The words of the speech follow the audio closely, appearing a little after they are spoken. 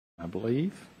I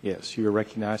believe. Yes, you are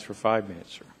recognized for 5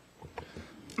 minutes, sir.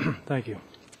 Thank you.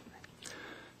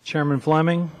 Chairman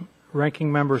Fleming,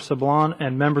 Ranking Member Sablon,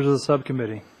 and members of the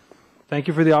subcommittee. Thank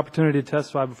you for the opportunity to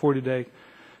testify before you today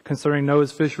concerning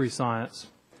NOAA's fishery science.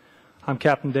 I'm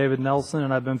Captain David Nelson,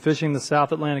 and I've been fishing the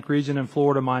South Atlantic region in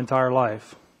Florida my entire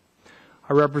life.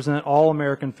 I represent all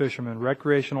American fishermen,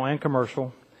 recreational and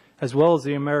commercial, as well as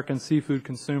the American seafood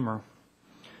consumer.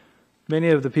 Many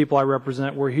of the people I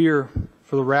represent were here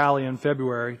for the rally in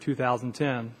February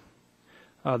 2010,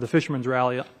 the Fishermen's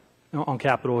Rally on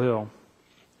Capitol Hill.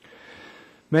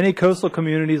 Many coastal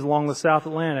communities along the South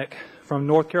Atlantic, from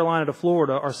North Carolina to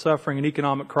Florida, are suffering an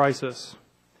economic crisis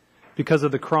because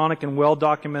of the chronic and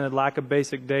well-documented lack of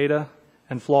basic data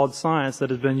and flawed science that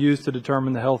has been used to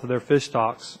determine the health of their fish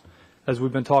stocks, as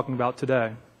we've been talking about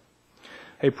today.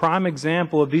 A prime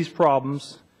example of these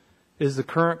problems is the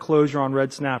current closure on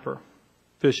red snapper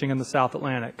fishing in the South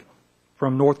Atlantic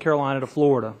from North Carolina to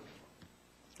Florida.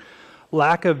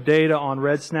 Lack of data on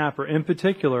red snapper in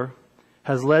particular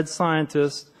has led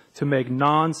scientists to make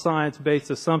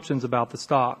non-science-based assumptions about the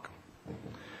stock.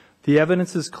 The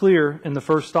evidence is clear in the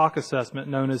first stock assessment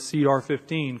known as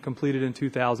CDR-15, completed in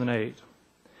 2008.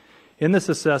 In this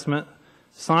assessment,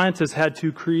 scientists had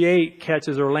to create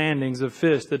catches or landings of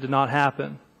fish that did not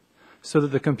happen so that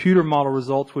the computer model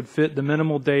results would fit the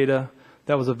minimal data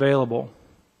that was available.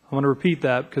 I want to repeat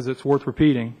that because it's worth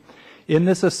repeating. In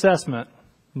this assessment,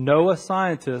 NOAA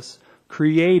scientists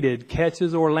created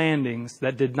catches or landings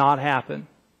that did not happen.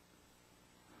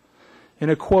 In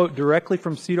a quote directly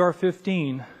from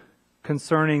CDR-15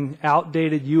 concerning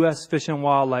outdated U.S. Fish and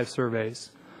Wildlife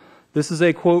surveys, this is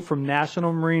a quote from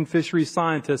National Marine Fisheries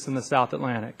scientists in the South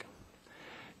Atlantic.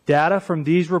 Data from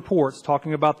these reports,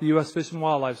 talking about the U.S. Fish and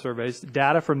Wildlife surveys,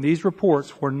 data from these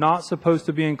reports were not supposed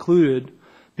to be included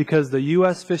because the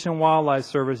U.S. Fish and Wildlife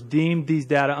Service deemed these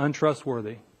data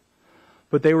untrustworthy,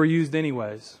 but they were used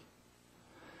anyways.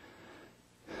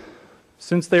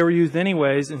 Since they were used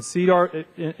anyways,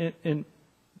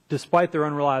 despite their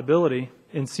unreliability,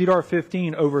 in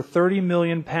CDR-15, over 30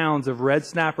 million pounds of red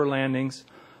snapper landings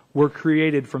were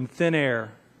created from thin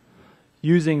air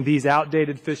using these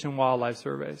outdated fish and wildlife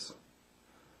surveys.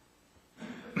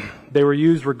 They were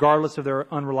used regardless of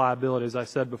their unreliability, as I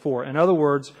said before. In other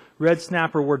words, red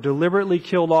snapper were deliberately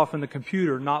killed off in the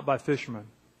computer, not by fishermen.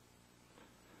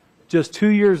 Just 2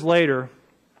 years later,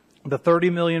 the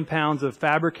 30 million pounds of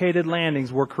fabricated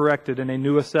landings were corrected in a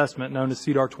new assessment known as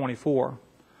CDR-24.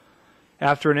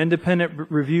 After an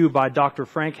independent review by Dr.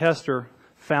 Frank Hester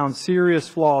found serious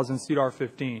flaws in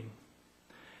CDR-15.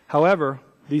 However,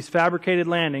 these fabricated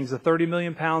landings, the 30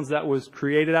 million pounds that was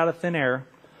created out of thin air,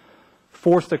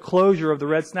 forced a closure of the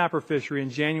red snapper fishery in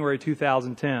January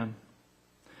 2010.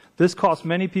 This cost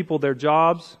many people their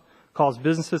jobs, caused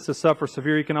businesses to suffer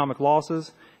severe economic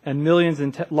losses, and millions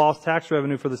in lost tax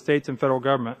revenue for the states and federal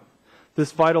government.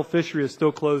 This vital fishery is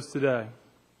still closed today.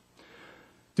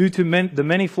 Due to the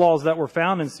many flaws that were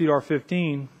found in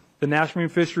CDR-15, the National Marine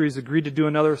Fisheries agreed to do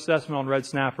another assessment on red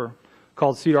snapper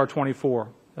called CDR-24,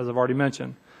 as I've already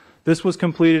mentioned. This was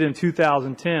completed in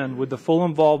 2010 with the full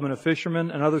involvement of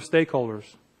fishermen and other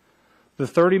stakeholders. The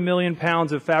 30 million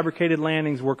pounds of fabricated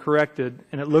landings were corrected,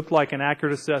 and it looked like an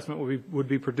accurate assessment would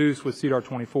be produced with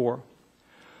CDR-24.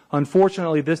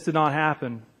 Unfortunately, this did not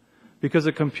happen because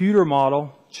a computer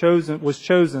model was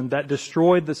chosen that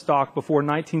destroyed the stock before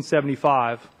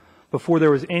 1975, before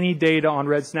there was any data on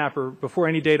red snapper, before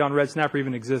any data on red snapper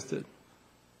even existed.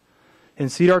 In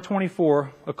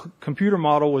CDR-24, a computer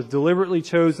model was deliberately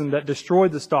chosen that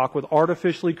destroyed the stock with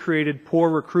artificially created poor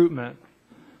recruitment,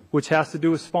 which has to do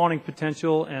with spawning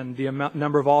potential and the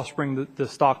number of offspring that the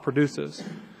stock produces,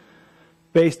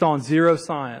 based on zero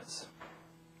science.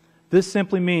 This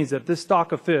simply means that this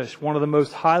stock of fish, one of the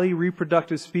most highly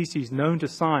reproductive species known to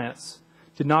science,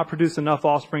 did not produce enough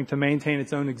offspring to maintain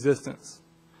its own existence.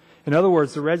 In other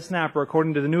words, the red snapper,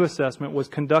 according to the new assessment, was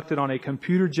conducted on a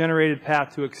computer-generated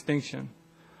path to extinction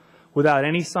without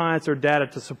any science or data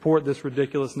to support this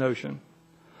ridiculous notion.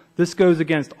 This goes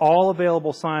against all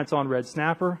available science on red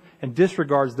snapper and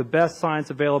disregards the best science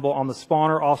available on the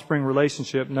spawner-offspring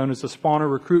relationship known as the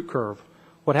spawner-recruit curve.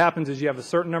 What happens is you have a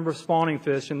certain number of spawning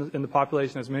fish in the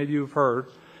population, as many of you have heard,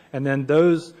 and then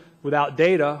those without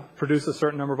data produce a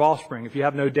certain number of offspring. If you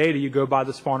have no data, you go by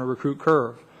the spawner-recruit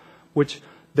curve, which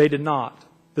they did not.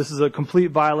 This is a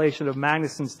complete violation of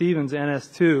Magnuson-Stevens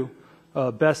NS2,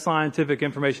 best scientific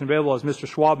information available, as Mr.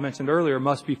 Schwab mentioned earlier,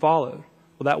 must be followed.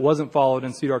 Well, that wasn't followed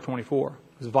in CDR-24. It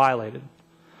was violated.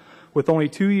 With only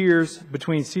 2 years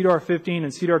between CDR-15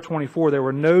 and CDR-24, there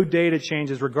were no data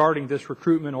changes regarding this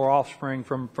recruitment or offspring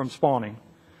from spawning.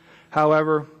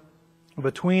 However,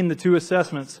 Between the two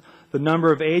assessments, the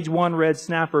number of age 1 red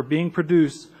snapper being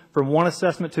produced from one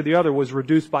assessment to the other was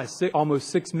reduced by almost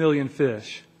 6 million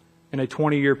fish in a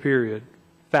 20-year period.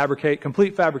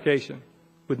 Complete fabrication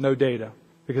with no data,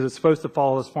 because it's supposed to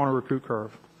follow the spawner recruit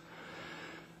curve.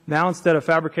 Now, instead of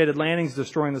fabricated landings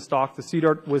destroying the stock, the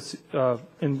CDAR was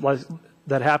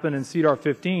that happened in CDAR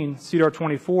 15. CDAR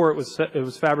 24, it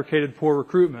was fabricated poor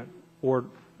recruitment or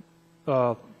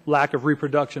lack of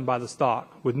reproduction by the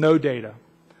stock with no data.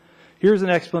 Here's an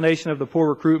explanation of the poor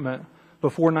recruitment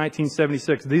before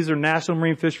 1976. These are National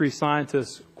Marine Fisheries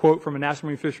scientists, quote from a National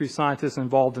Marine Fisheries scientist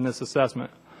involved in this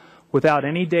assessment. Without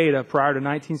any data prior to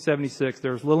 1976,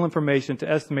 there is little information to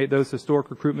estimate those historic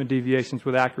recruitment deviations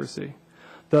with accuracy.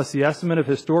 Thus, the estimate of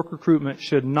historic recruitment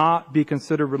should not be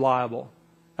considered reliable.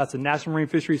 That's a National Marine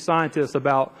Fisheries scientist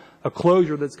about a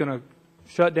closure that's going to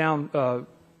shut down,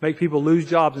 make people lose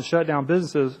jobs and shut down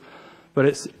businesses. But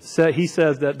he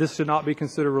says that this should not be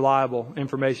considered reliable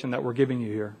information that we're giving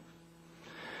you here.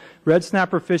 Red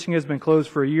snapper fishing has been closed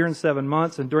for 1 year and 7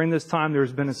 months, and during this time there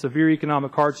has been a severe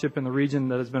economic hardship in the region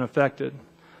that has been affected.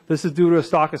 This is due to a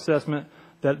stock assessment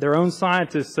that their own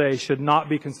scientists say should not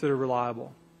be considered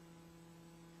reliable.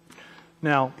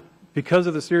 Now, because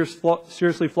of the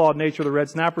seriously flawed nature of the red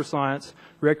snapper science,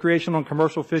 recreational and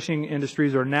commercial fishing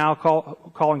industries are now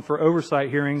calling for oversight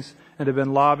hearings and have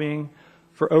been lobbying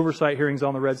for oversight hearings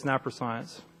on the red snapper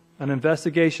science. An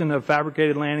investigation of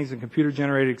fabricated landings and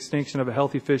computer-generated extinction of a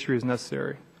healthy fishery is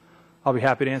necessary. I'll be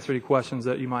happy to answer any questions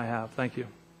that you might have. Thank you.